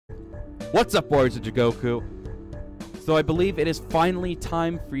What's up, Warriors of Jigoku? So I believe it is finally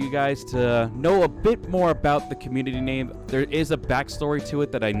time for you guys to know a bit more about the community name. There is a backstory to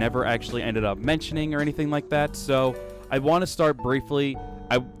it that I never actually ended up mentioning or anything like that, so I want to start briefly.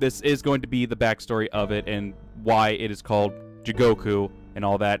 This is going to be the backstory of it and why it is called Jigoku and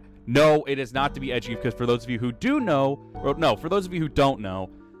all that. No, it is not to be edgy, because for those of you who do know, or no, for those of you who don't know,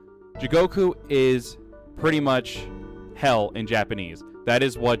 Jigoku is pretty much hell in Japanese. That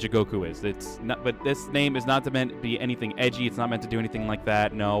is what Jigoku is. It's not, but this name is not meant to be anything edgy. It's not meant to do anything like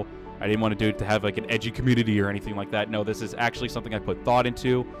that. No, I didn't want to do it to have like an edgy community or anything like that. No, this is actually something I put thought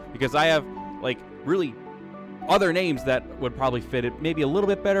into, because I have like really other names that would probably fit it maybe a little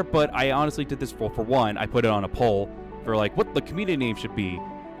bit better, but I honestly did this for one. I put it on a poll for like what the community name should be,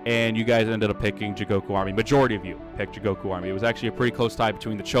 and you guys ended up picking Jigoku Army. Majority of you picked Jigoku Army. It was actually a pretty close tie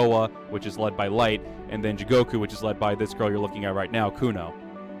between the Chowa, which is led by Light, and then Jigoku, which is led by this girl you're looking at right now, Kunō.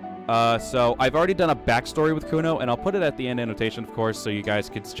 So I've already done a backstory with Kunō, and I'll put it at the end annotation, of course, so you guys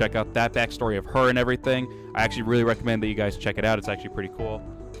can check out that backstory of her and everything. I actually really recommend that you guys check it out. It's actually pretty cool.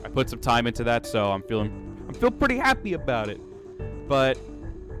 I put some time into that, so I'm feeling pretty happy about it. But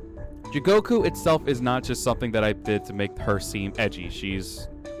Jigoku itself is not just something that I did to make her seem edgy.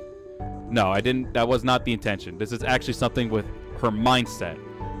 No, I didn't. That was not the intention. This is actually something with her mindset.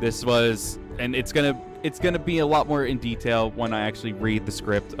 This was, and it's gonna be a lot more in detail when I actually read the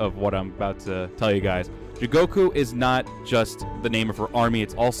script of what I'm about to tell you guys. Jigoku is not just the name of her army.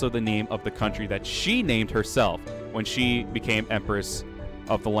 It's also the name of the country that she named herself when she became Empress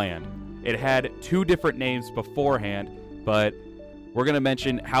of the land. It had two different names beforehand, but we're gonna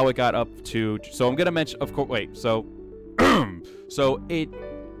mention how it got up to. So I'm gonna mention, of course. Wait. So,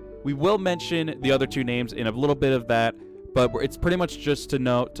 we will mention the other two names in a little bit of that, but it's pretty much just to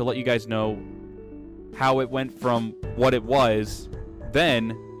let you guys know how it went from what it was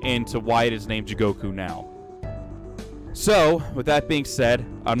then into why it is named Jigoku now. So, with that being said,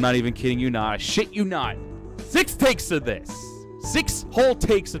 I'm not even kidding you not. I shit you not. 6 takes of this. 6 whole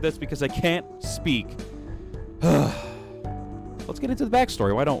takes of this because I can't speak. Let's get into the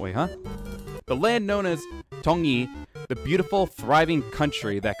backstory, why don't we, huh? The land known as Tongyi, the beautiful, thriving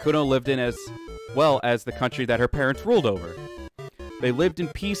country that Kunō lived in, as well as the country that her parents ruled over. They lived in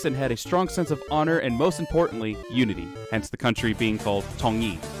peace and had a strong sense of honor and, most importantly, unity, hence the country being called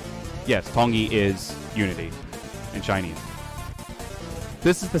Tongyi. Yes, Tongyi is unity in Chinese.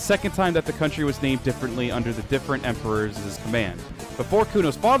 This is the second time that the country was named differently under the different emperors' command. Before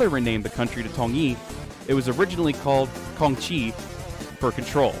Kunō's father renamed the country to Tongyi, it was originally called Kongqi for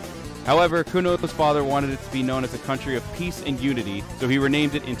control. However, Kunō's father wanted it to be known as a country of peace and unity, so he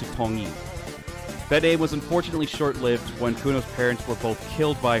renamed it into Tongyi. That name was unfortunately short-lived when Kunō's parents were both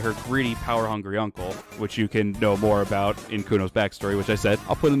killed by her greedy, power-hungry uncle, which you can know more about in Kunō's backstory, which I said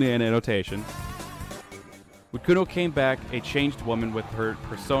I'll put in the annotation. When Kunō came back, a changed woman with her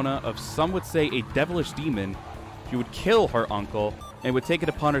persona of, some would say, a devilish demon, she would kill her uncle and would take it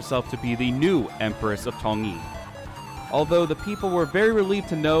upon herself to be the new Empress of Tongyi. Although the people were very relieved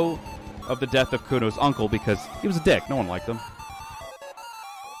to know of the death of Kunō's uncle because he was a dick, no one liked him.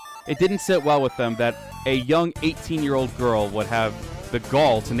 It didn't sit well with them that a young 18-year-old girl would have the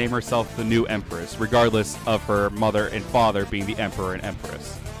gall to name herself the new Empress, regardless of her mother and father being the Emperor and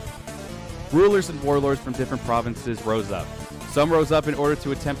Empress. Rulers and warlords from different provinces rose up. Some rose up in order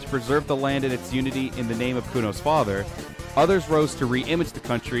to attempt to preserve the land and its unity in the name of Kunō's father. Others rose to re-image the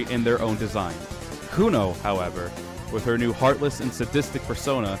country in their own design. Kunō, however, with her new heartless and sadistic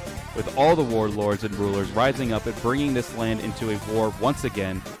persona, with all the warlords and rulers rising up and bringing this land into a war once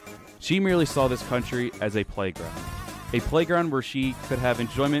again, she merely saw this country as a playground. A playground where she could have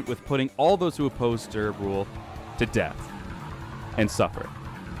enjoyment with putting all those who opposed her rule to death and suffer.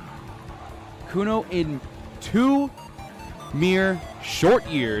 Kunō, in 2 mere short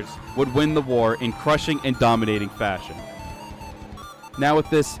years, would win the war in crushing and dominating fashion. Now with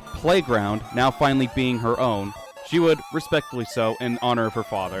this playground now finally being her own, she would, respectfully so, in honor of her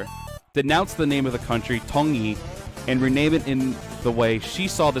father, denounce the name of the country, Tongyi, and rename it in the way she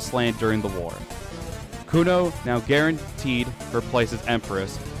saw this land during the war. Kunō, now guaranteed her place as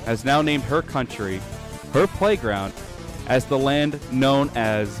Empress, has now named her country, her playground, as the land known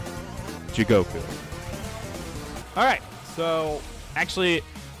as Jigoku. Alright, so actually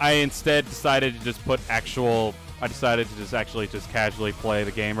I instead decided to just put I decided to just casually play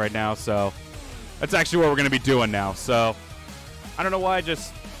the game right now, so that's actually what we're going to be doing now. So I don't know why I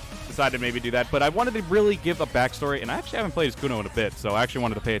just decided to maybe do that, but I wanted to really give a backstory, and I actually haven't played as Kunō in a bit, so I actually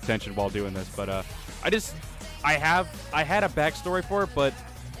wanted to pay attention while doing this, but I had a backstory for it, but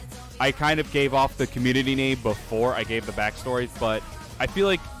I kind of gave off the community name before I gave the backstory, but I feel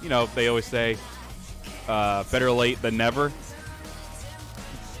like, you know, they always say better late than never.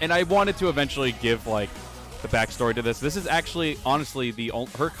 And I wanted to eventually give, like, the backstory to this. This is actually, honestly,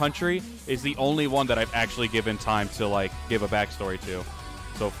 her country is the only one that I've actually given time to, like, give a backstory to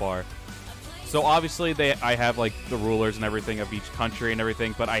so far. So obviously I have, like, the rulers and everything of each country and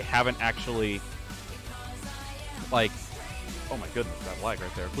everything, but I haven't actually, like, oh my goodness, that lag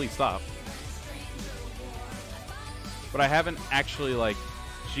right there. Please stop. But I haven't actually, like,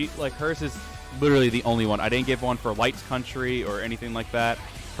 hers is literally the only one. I didn't give one for Light's country or anything like that.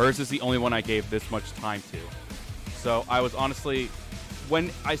 Hers is the only one I gave this much time to. So I was honestly,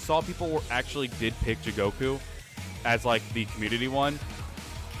 when I saw people actually did pick Jigoku as, like, the community one,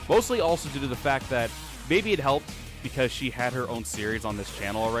 mostly also due to the fact that maybe it helped because she had her own series on this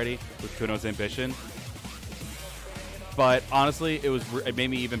channel already with Kunō's Ambition. But honestly, it made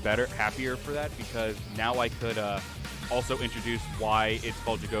me even happier for that, because now I could also introduce why it's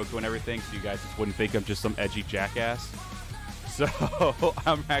called Jigoku and everything, so you guys just wouldn't think I'm just some edgy jackass. So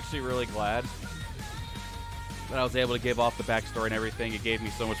I'm actually really glad that I was able to give off the backstory and everything. It gave me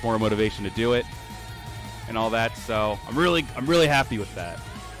so much more motivation to do it and all that. So I'm really happy with that.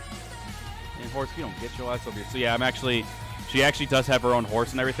 And horse, you don't get your ass over here. So yeah, she actually does have her own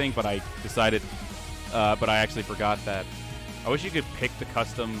horse and everything, but I decided, but I actually forgot that. I wish you could pick the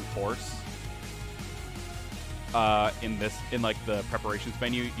custom horse in like the preparations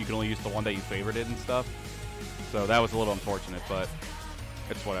menu. You can only use the one that you favorited and stuff. So that was a little unfortunate, but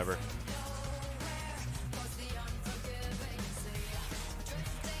it's whatever.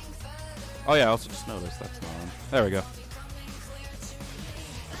 Oh yeah, I also just noticed that's not on. There we go.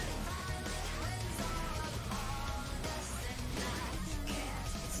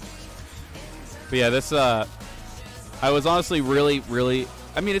 But yeah, this I was honestly really,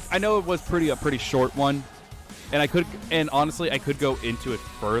 I mean, I know it was a pretty short one, and honestly I could go into it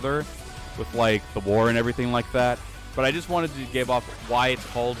further with, like, the war and everything like that, but I just wanted to give off why it's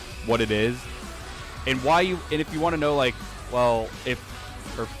called what it is, and if you want to know, like, well, if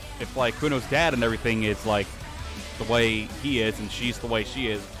like Kunō's dad and everything is, like, the way he is and she's the way she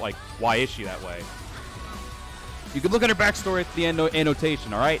is, like, why is she that way? You can look at her backstory at the end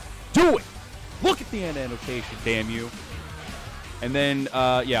annotation. All right, do it. Look at the end annotation, damn you. And then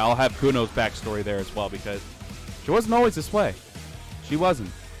yeah, I'll have Kunō's backstory there as well, because she wasn't always this way. She wasn't.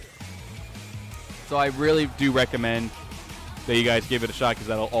 So I really do recommend that you guys give it a shot, because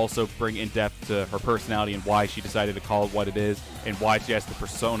that'll also bring in depth to her personality and why she decided to call it what it is and why she has the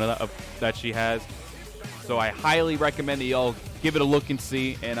persona that she has. So I highly recommend that y'all give it a look and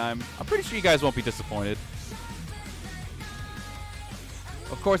see, and I'm pretty sure you guys won't be disappointed.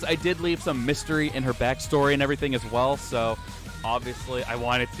 Of course, I did leave some mystery in her backstory and everything as well, so obviously I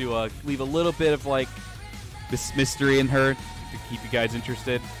wanted to leave a little bit of, like, this mystery in her to keep you guys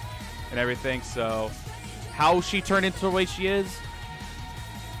interested and everything. So how she turned into the way she is,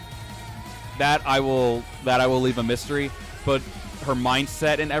 that I will leave a mystery, but her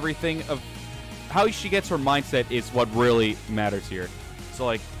mindset and everything of how she gets her mindset is what really matters here. So,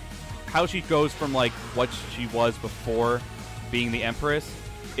 like, how she goes from, like, what she was before being the Empress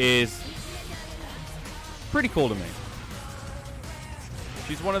is pretty cool to me.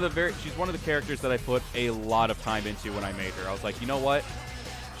 She's one of the characters that I put a lot of time into when I made her. I was like, you know what?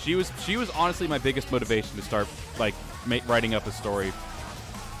 She was honestly my biggest motivation to start, like, writing up a story.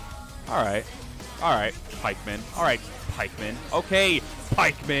 All right, Pikeman. All right, Pikeman. Okay,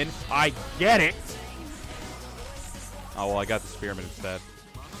 Pikeman. I get it. Oh well, I got the spearman instead.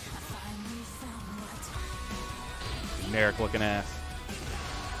 Generic looking ass.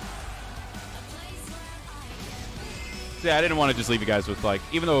 So yeah, I didn't want to just leave you guys with, like,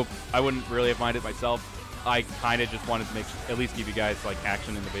 even though I wouldn't really have minded myself, I kind of just wanted to at least give you guys, like,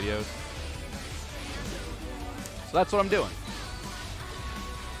 action in the videos. So that's what I'm doing.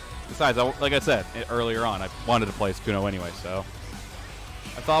 Besides, like I said earlier on, I wanted to play as Kunō anyway, so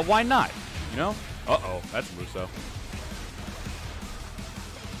I thought, why not? You know? Uh-oh, that's Russo.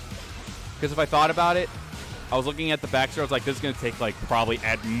 Because if I thought about it, I was looking at the backstory, I was like, this is going to take, like, probably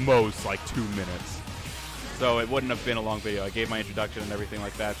at most, like, 2 minutes. So it wouldn't have been a long video. I gave my introduction and everything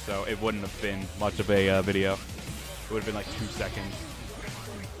like that, so it wouldn't have been much of a video. It would have been like 2 seconds.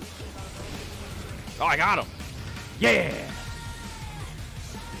 Oh, I got him! Yeah!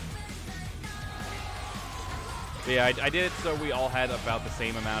 But yeah, I did it so we all had about the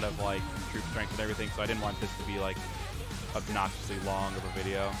same amount of, like, troop strength and everything, so I didn't want this to be, like, obnoxiously long of a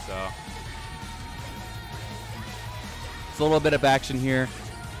video, so. It's a little bit of action here.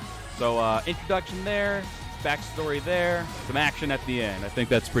 So, introduction there. Backstory there, some action at the end. I think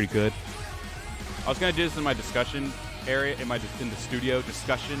that's pretty good. I was going to do this in my discussion area, in the studio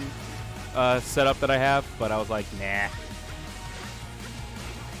discussion setup that I have, but I was like, nah.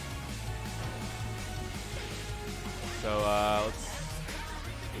 So let's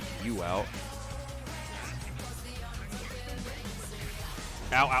get you out.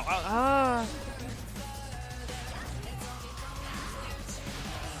 Ow, ow, ow, ah!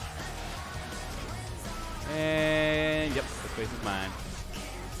 And yep, this space is mine.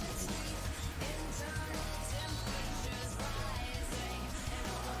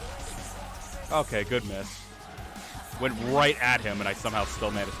 Okay, good miss. Went right at him, and I somehow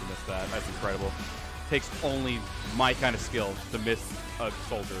still managed to miss that. That's incredible. Takes only my kind of skill to miss a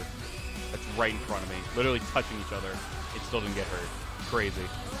soldier that's right in front of me, literally touching each other. It still didn't get hurt. Crazy.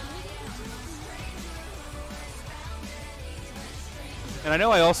 And I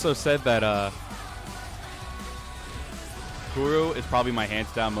know I also said that Kuru is probably my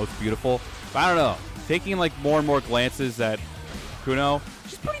hands down most beautiful, but I don't know. Taking like more and more glances at Kunō,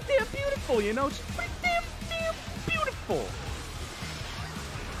 she's pretty damn beautiful, you know? She's pretty damn beautiful.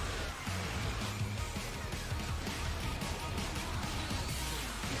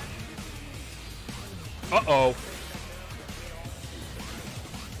 Uh-oh.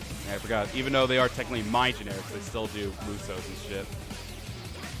 I forgot. Even though they are technically my generics, they still do Musos and shit.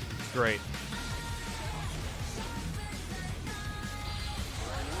 It's great.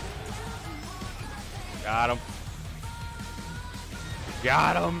 Got him.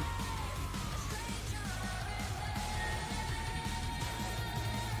 Got him.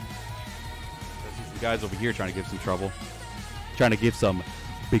 There's some guys over here trying to give some trouble. Trying to give some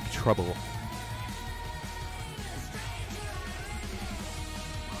big trouble.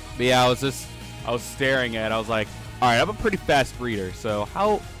 But yeah, I was staring at it. I was like, all right, I'm a pretty fast reader, so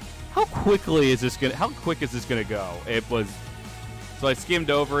how quick is this gonna go? It was, so I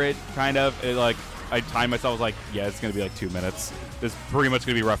skimmed over it, kind of. I timed myself. I was like, yeah, it's gonna be like 2 minutes. This is pretty much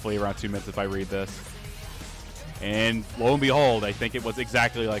gonna be roughly around 2 minutes if I read this. And lo and behold, I think it was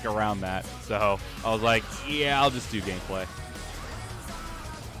exactly like around that. So I was like, yeah, I'll just do gameplay.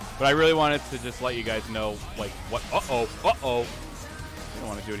 But I really wanted to just let you guys know, like, what. I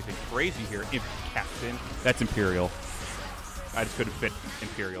don't want to do anything crazy here. Imp Captain. That's Imperial. I just couldn't fit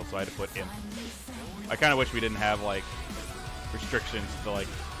Imperial, so I had to put Imp. I kind of wish we didn't have like restrictions to like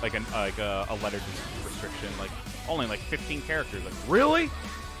a letter restriction, like only like 15 characters. Like really?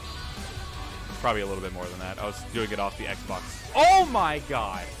 Probably a little bit more than that. I was doing it off the Xbox. Oh my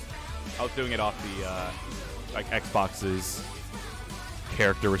god! I was doing it off the like Xbox's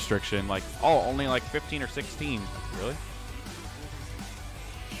character restriction. Like only like 15 or 16. Really?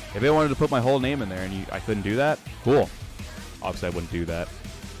 If I wanted to put my whole name in there and I couldn't do that, cool. Obviously, I wouldn't do that.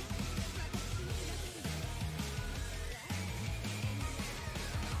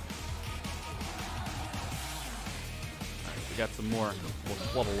 Alright, we got some more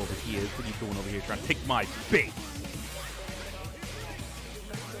trouble over here. What are you doing over here trying to take my base?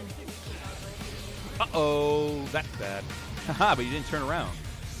 Uh-oh, that's bad. Haha, but you didn't turn around.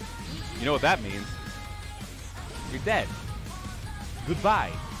 You know what that means? You're dead.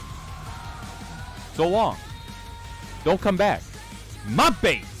 Goodbye. So long. Don't come back. My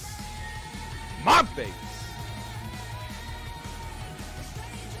base. My base.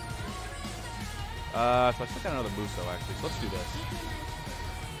 So I still got another Muso actually. So let's do this.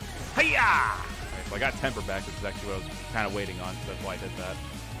 Hiya! Alright, so I got temper back, which is actually what I was kind of waiting on, so that's why I did that.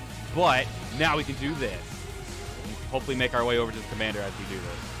 But now we can do this. Hopefully make our way over to the commander as we do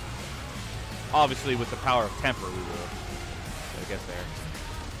this. Obviously, with the power of temper, we will get there.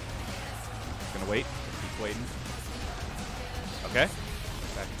 Gonna wait. Keep waiting. Okay.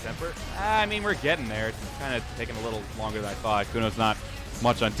 Back to temper. I mean, we're getting there. It's kind of taking a little longer than I thought. Kunō's not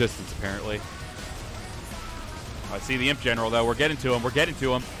much on distance, apparently. I see the Imp General, though. We're getting to him. We're getting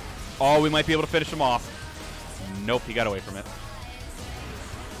to him. Oh, we might be able to finish him off. Nope, he got away from it.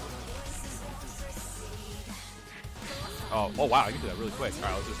 Oh wow, I can do that really quick. All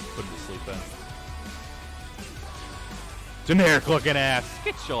right, let's just put him to sleep then. Generic looking ass.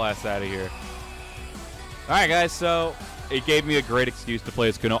 Get your ass out of here. Alright guys, so it gave me a great excuse to play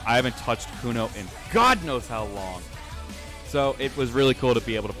as Kunō. I haven't touched Kunō in God knows how long. So it was really cool to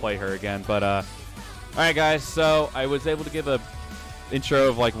be able to play her again. But alright guys, so I was able to give a intro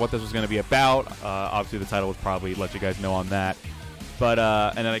of like what this was going to be about. Obviously the title would probably let you guys know on that. But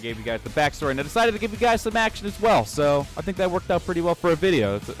and then I gave you guys the backstory, and I decided to give you guys some action as well. So I think that worked out pretty well for a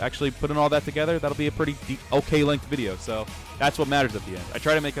video. It's actually putting all that together, that'll be a pretty okay length video. So that's what matters at the end. I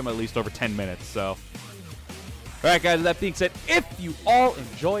try to make them at least over 10 minutes. So, all right, guys. With that being said, if you all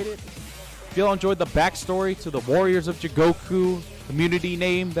enjoyed it, if you all enjoyed the backstory to the Warriors of Jigoku community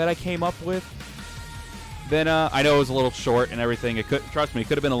name that I came up with, Then I know it was a little short and everything. It could, trust me, it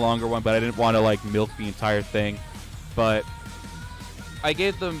could have been a longer one, but I didn't want to like milk the entire thing. But I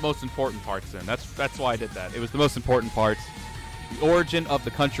gave the most important parts in. That's why I did that. It was the most important parts, the origin of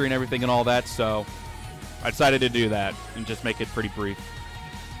the country and everything and all that. So I decided to do that and just make it pretty brief.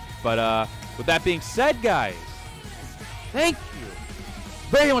 But with that being said, guys, thank you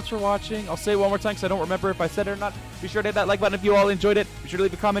very much for watching. I'll say it one more time because I don't remember if I said it or not. Be sure to hit that like button if you all enjoyed it. Be sure to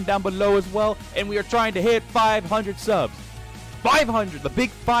leave a comment down below as well. And we are trying to hit 500 subs. 500, the big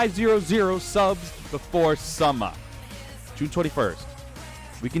 500 subs before summer. June 21st.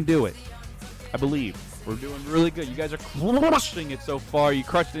 We can do it. I believe. We're doing really good. You guys are crushing it so far. You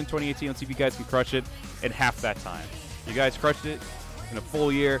crushed it in 2018. Let's see if you guys can crush it in half that time. You guys crushed it in a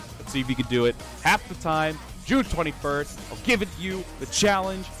full year. Let's see if you can do it half the time. June 21st. I'll give it to you, the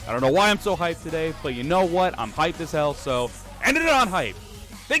challenge. I don't know why I'm so hyped today, but you know what? I'm hyped as hell, so ended it on hype.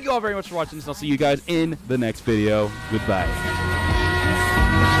 Thank you all very much for watching this, and I'll see you guys in the next video. Goodbye.